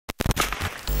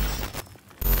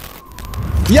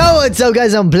Yo, what's up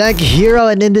guys, I'm Black Hero,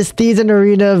 and in this Thetan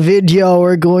Arena video,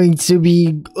 we're going to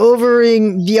be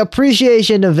covering the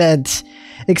appreciation event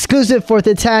exclusive for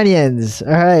Thetanians.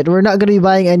 Alright, we're not going to be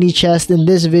buying any chest in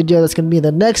this video, that's going to be in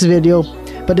the next video.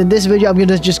 But in this video, I'm going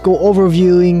to just go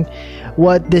overviewing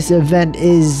what this event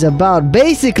is about.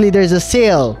 Basically, there's a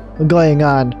sale going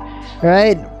on.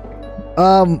 Alright,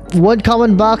 one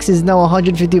common box is now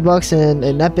 150 bucks and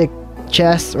an epic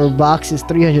chest or box is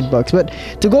 300 bucks. But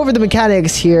to go over the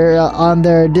mechanics here on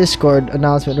their Discord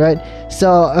announcement, right?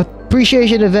 So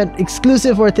appreciation event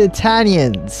exclusive for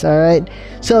Thetanians. All right,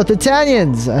 so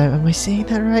Thetanians, am I saying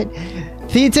that right?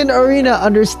 Thetan Arena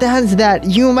understands that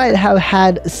you might have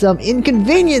had some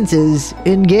inconveniences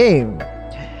in game.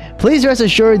 Please rest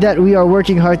assured that we are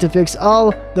working hard to fix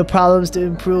all the problems to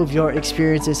improve your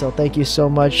experiences. So thank you so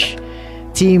much,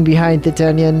 team behind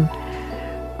Thetan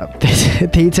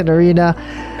Arena,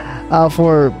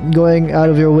 for going out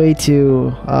of your way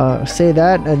to say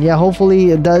that. And yeah,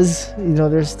 hopefully it does. You know,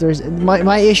 there's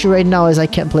my issue right now is I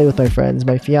can't play with my friends,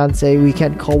 my fiance. We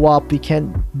can't co-op, we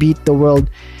can't beat the world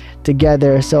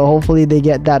together, so hopefully they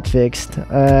get that fixed.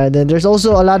 Then there's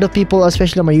also a lot of people,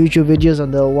 especially on my YouTube videos, on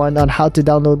the one on how to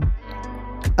download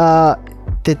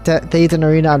Thetan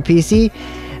Arena on PC,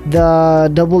 the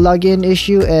double login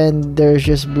issue, and there's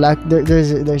just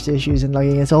there's issues in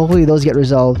logging in, so hopefully those get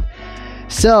resolved.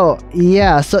 So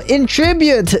yeah, so in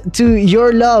tribute to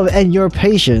your love and your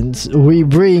patience, we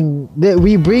bring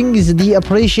the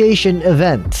appreciation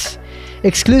event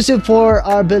exclusive for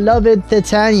our beloved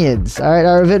Thetanians. All right,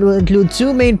 our event will include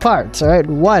two main parts. All right,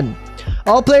 one,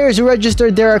 all players who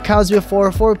registered their accounts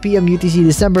before 4 p.m. UTC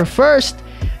December 1st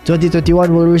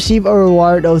 2021 will receive a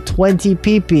reward of 20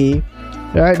 PP.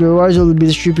 Alright, rewards will be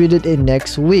distributed in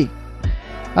next week.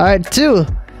 Alright, 2,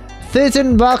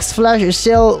 Thetan box flash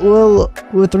sale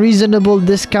with reasonable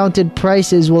discounted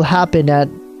prices will happen at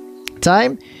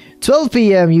time 12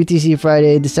 p.m. UTC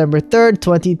Friday, December 3rd,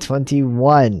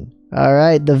 2021.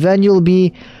 Alright, the venue will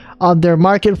be on their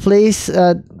marketplace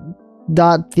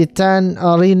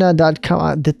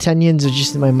 .thetanarena.com. The Thetanians are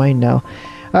just in my mind now.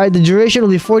 Alright, the duration will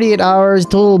be 48 hours.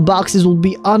 Total boxes will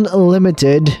be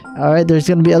unlimited. Alright, there's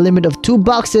going to be a limit of 2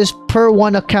 boxes per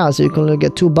one account, so you can only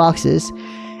get 2 boxes.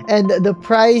 And the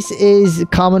price is,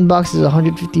 common box is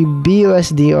 150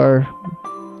 BUSD or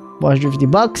 150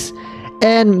 bucks,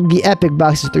 and the epic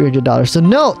box is $300. So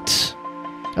note,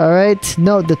 alright,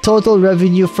 note the total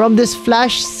revenue from this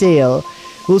flash sale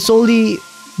will solely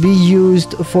be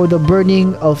used for the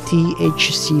burning of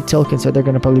THC tokens. So they're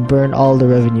going to probably burn all the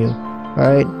revenue.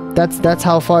 Alright, that's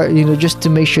how far, you know, just to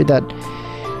make sure that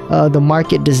the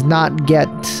market does not get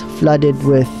flooded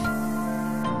with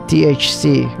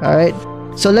THC. Alright,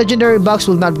 so legendary box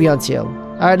will not be on sale.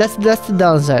 Alright, that's the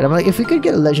downside. I'm like, if we could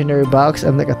get a legendary box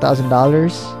and like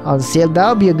 $1,000 on sale, that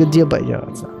would be a good deal, but you know,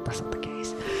 that's not the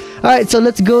case. Alright, so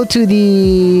let's go to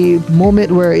the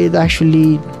moment where it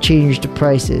actually changed the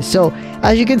prices. So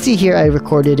as you can see here, I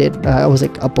recorded it. I was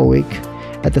like up awake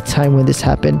at the time when this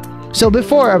happened. So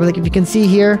before, I'm like, if you can see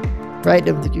here, right,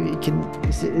 if you can,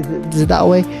 is it that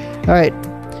way? All right,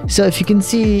 so if you can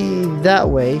see that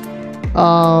way,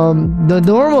 the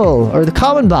normal or the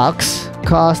common box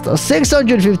cost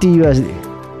 650 USD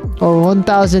or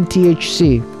 1000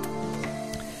 THC,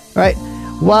 right?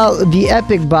 While the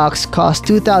epic box costs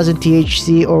 2000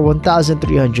 THC or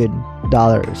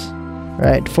 $1,300,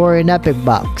 right, for an epic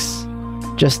box.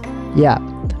 Just, yeah.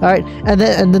 All right, and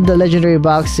then the legendary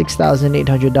box,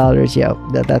 $6,800. Yeah,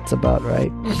 that's about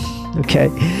right. Okay,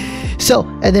 so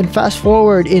and then fast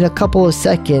forward in a couple of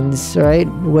seconds, right,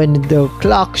 when the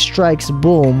clock strikes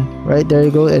boom, right, there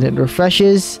you go, and it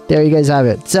refreshes. There you guys have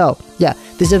it. So yeah,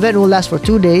 this event will last for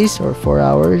 2 days or 4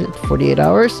 hours, 48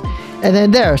 hours, and then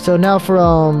there. So now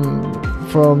from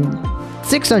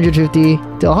 $650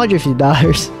 to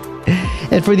 $150.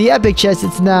 And for the epic chest,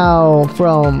 it's now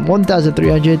from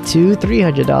 $1,300 to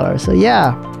 $300. So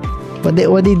yeah, but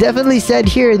what they definitely said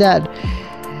here that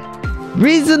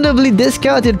reasonably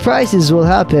discounted prices will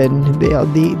happen.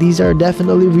 These are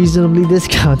definitely reasonably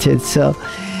discounted. So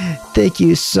thank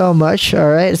you so much. All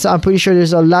right, so I'm pretty sure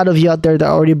there's a lot of you out there that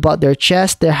already bought their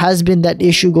chest. There has been that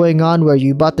issue going on where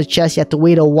you bought the chest, you had to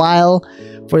wait a while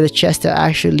for the chest to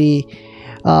actually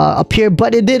appear,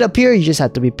 but it did appear. You just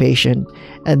had to be patient,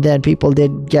 and then people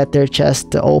did get their chest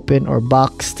to open or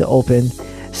box to open.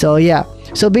 So yeah,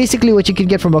 so basically what you can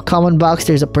get from a common box,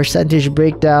 there's a percentage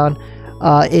breakdown,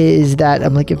 is that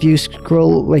I'm like, if you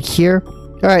scroll like here,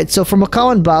 All right, so from a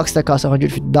common box that costs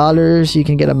 $150, you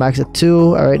can get a max of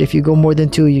 2. All right, if you go more than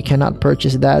 2, you cannot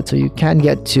purchase that, so you can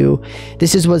get 2.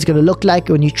 This is what it's gonna look like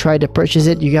when you try to purchase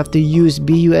it. You have to use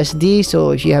BUSD.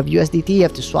 So if you have USDT, you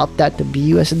have to swap that to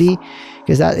BUSD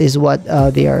because that is what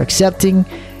they are accepting.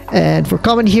 And for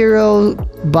common hero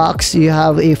box, you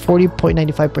have a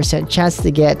 40.95% chance to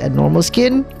get a normal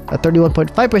skin, a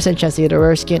 31.5% chance to get a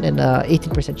rare skin, and a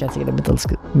 18% chance to get a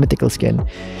mythical skin. All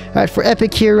right, for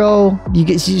epic hero,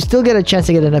 you still get a chance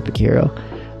to get an epic hero.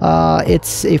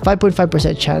 It's a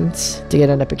 5.5% chance to get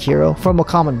an epic hero from a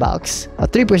common box, a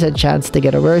 3% chance to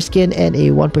get a rare skin, and a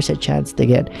 1% chance to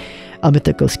get a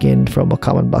mythical skin from a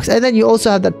common box. And then you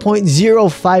also have that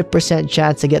 0.05%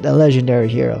 chance to get a legendary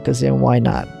hero, because then why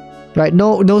not? Right,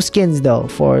 no skins though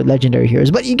for legendary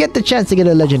heroes, but you get the chance to get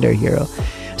a legendary hero.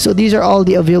 So these are all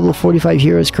the available 45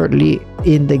 heroes currently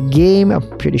in the game. I'm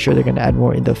pretty sure they're gonna add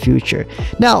more in the future.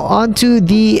 Now onto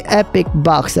the epic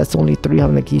box. That's only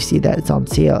 300. Like you see that it's on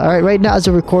sale. All right, right now as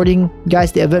a recording,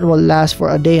 guys, the event will last for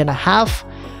a day and a half.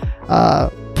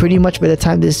 Pretty much by the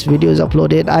time this video is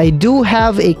uploaded. I do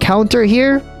have a counter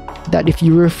here that if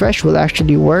you refresh will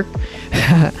actually work.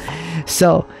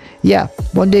 So yeah,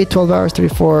 1 day, 12 hours,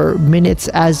 34 minutes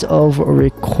as of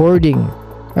recording.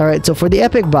 All right, so for the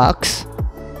epic box,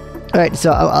 all right,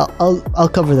 so I'll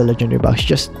cover the legendary box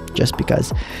just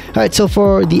because. All right, so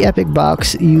for the epic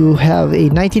box, you have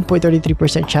a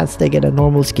 19.33% chance to get a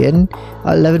normal skin,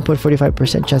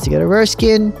 11.45% chance to get a rare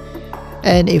skin,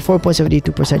 and a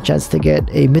 4.72% chance to get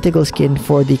a mythical skin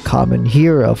for the common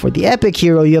hero. For the epic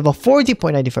hero, you have a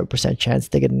 40.95% chance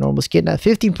to get a normal skin, a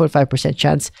 15.5%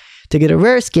 chance to get a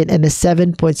rare skin, and a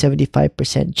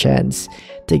 7.75% chance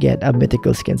to get a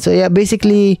mythical skin. So yeah,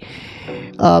 basically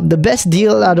the best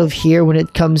deal out of here when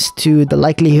it comes to the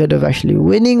likelihood of actually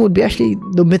winning would be actually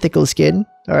the mythical skin,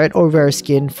 all right, or rare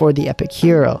skin for the epic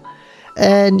hero.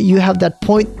 And you have that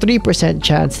 0.3%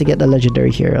 chance to get a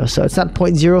legendary hero. So it's not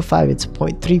 0.05, it's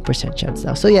 0.3% chance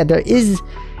now. So yeah, there is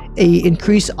a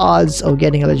increased odds of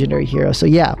getting a legendary hero. So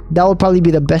yeah, that will probably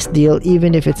be the best deal,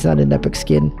 even if it's not an epic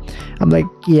skin. I'm like,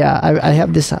 yeah, I have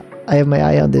my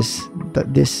eye on this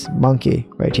monkey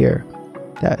right here.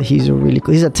 He's really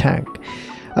cool. He's a tank.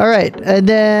 All right, and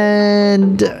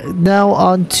then now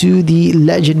on to the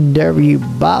legendary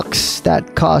box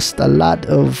that cost a lot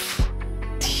of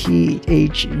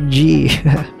THG.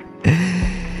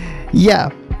 Yeah,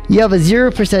 you have a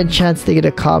 0% chance to get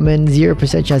a common,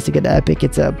 0% chance to get an epic.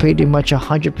 It's a pretty much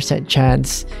 100%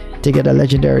 chance to get a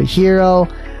legendary hero,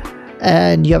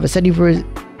 and you have a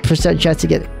 70% chance to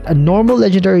get a normal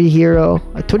legendary hero,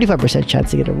 a 25%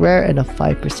 chance to get a rare, and a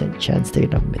 5% chance to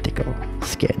get a mythical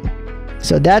skin.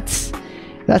 So that's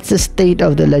the state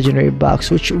of the legendary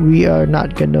box, which we are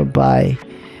not gonna buy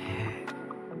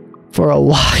for a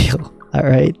while. All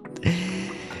right,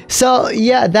 so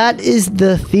yeah, that is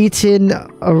the Thetan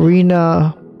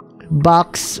Arena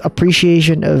box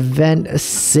appreciation event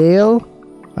sale.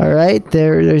 All right,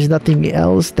 there's nothing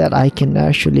else that I can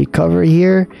actually cover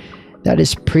here. That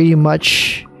is pretty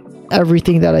much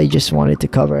everything that I just wanted to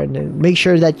cover, and make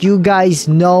sure that you guys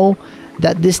know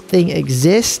that this thing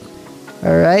exists.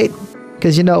 All right,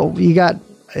 because you know, you got,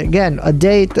 again, a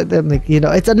day that, you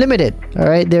know, it's unlimited. All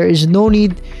right, there is no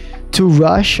need to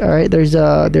rush. All right,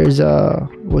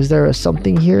 was there a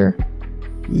something here?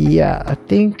 Yeah, I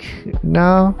think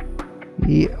no.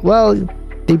 Yeah, well,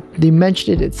 they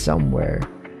mentioned it somewhere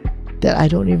that I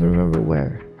don't even remember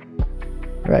where.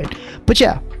 Right, but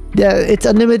yeah, it's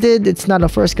unlimited. It's not a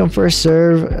first come first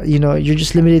serve. You know, you're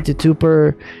just limited to two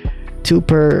per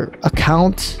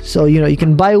account. So you know, you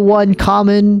can buy one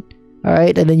common, all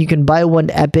right, and then you can buy one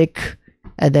epic,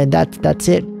 and then that's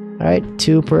it. All right,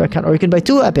 2 per account, or you can buy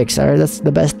 2 epics. All right, that's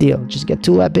the best deal. Just get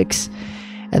 2 epics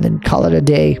and then call it a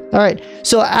day. All right,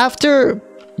 so after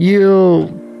you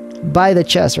buy the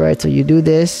chest, right, so you do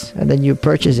this and then you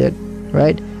purchase it,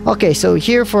 right? Okay, so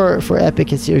here for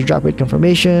epic, it's your drop rate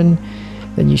confirmation.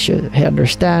 Then you should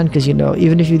understand, because you know,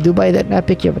 even if you do buy that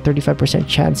epic, you have a 35%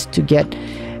 chance to get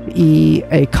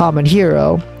a common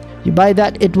hero. You buy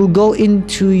that, it will go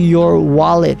into your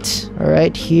wallet, all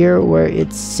right, here where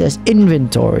it says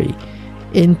inventory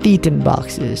in Thetan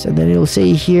boxes, and then it'll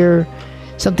say here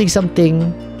something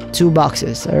 2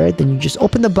 boxes. All right, then you just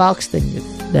open the box, then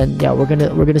yeah, we're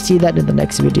gonna see that in the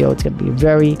next video. It's gonna be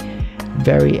very,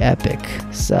 very epic.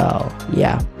 So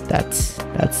yeah, that's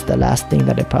the last thing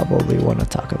that I probably want to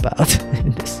talk about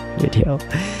in this video.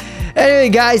 Anyway,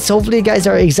 guys, hopefully you guys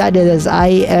are excited as I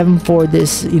am for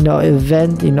this, you know,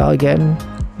 event. You know, again,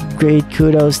 great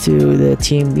kudos to the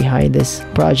team behind this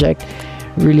project.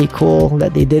 Really cool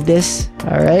that they did this.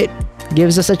 All right,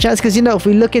 gives us a chance, because you know, if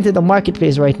we look into the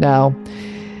marketplace right now,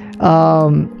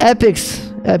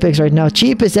 Epics right now,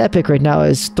 cheapest epic right now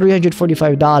is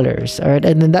 $345. All right,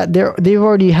 and then that they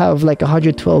already have like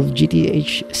 112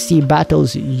 GTHC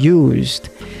battles used.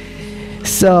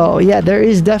 So yeah, there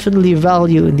is definitely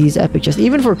value in these epic chests,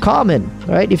 even for common.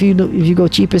 Right, if you go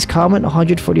cheapest common,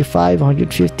 145,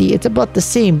 150, it's about the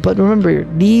same. But remember,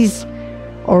 these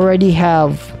already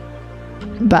have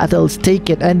battles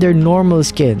taken and they're normal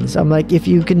skins. I'm like, if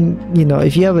you can,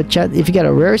 if you have a chance, if you get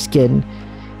a rare skin,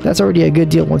 that's already a good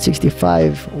deal.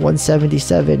 165,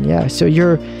 177. Yeah, so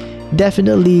you're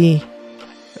definitely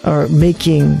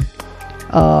making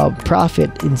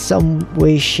profit in some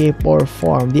way, shape, or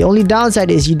form. The only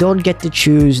downside is you don't get to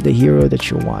choose the hero that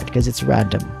you want because it's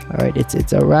random. All right,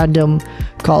 it's a random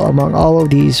call among all of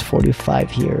these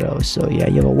 45 heroes. So yeah,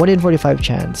 you have a 1 in 45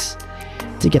 chance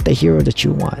to get the hero that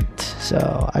you want.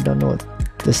 So I don't know what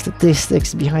the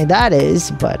statistics behind that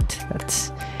is, but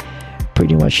that's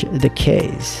pretty much the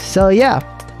case. So yeah,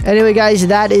 anyway guys,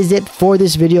 that is it for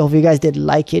this video. Hope you guys did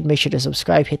like it. Make sure to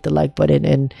subscribe, hit the like button,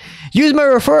 and use my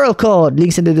referral code.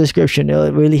 Links in the description.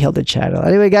 It'll really help the channel.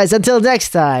 Anyway guys, until next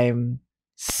time,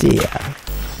 see ya.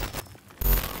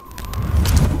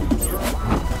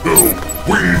 No,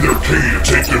 we need the key to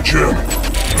take the gem.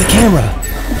 The camera.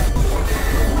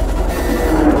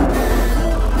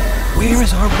 Where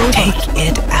is our robot? Take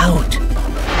it out.